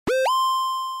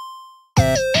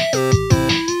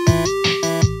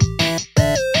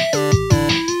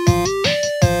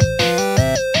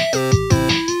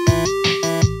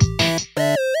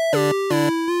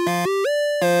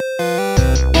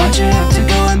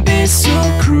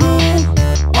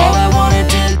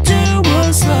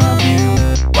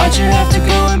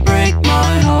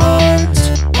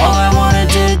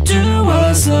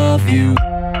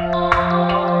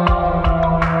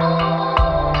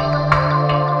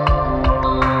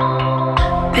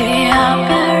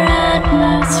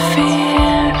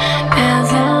atmosphere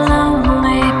is a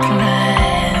lonely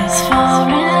place for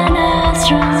an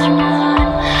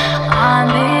astronaut on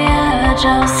the edge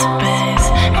of space,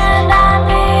 and I'm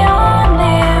the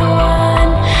only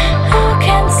one who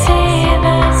can see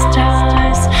the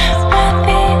stars with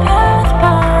the earth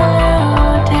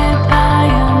polluted by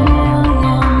a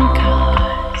million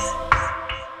cars.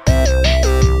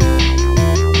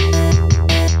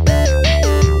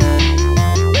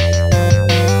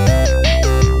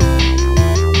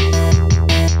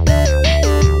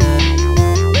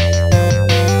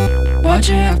 Why'd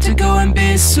you have to go and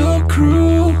be so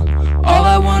cruel? All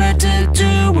I wanted to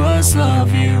do was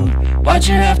love you. Why'd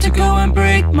you have to go and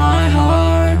break my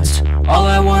heart? All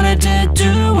I wanted to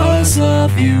do was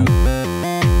love you.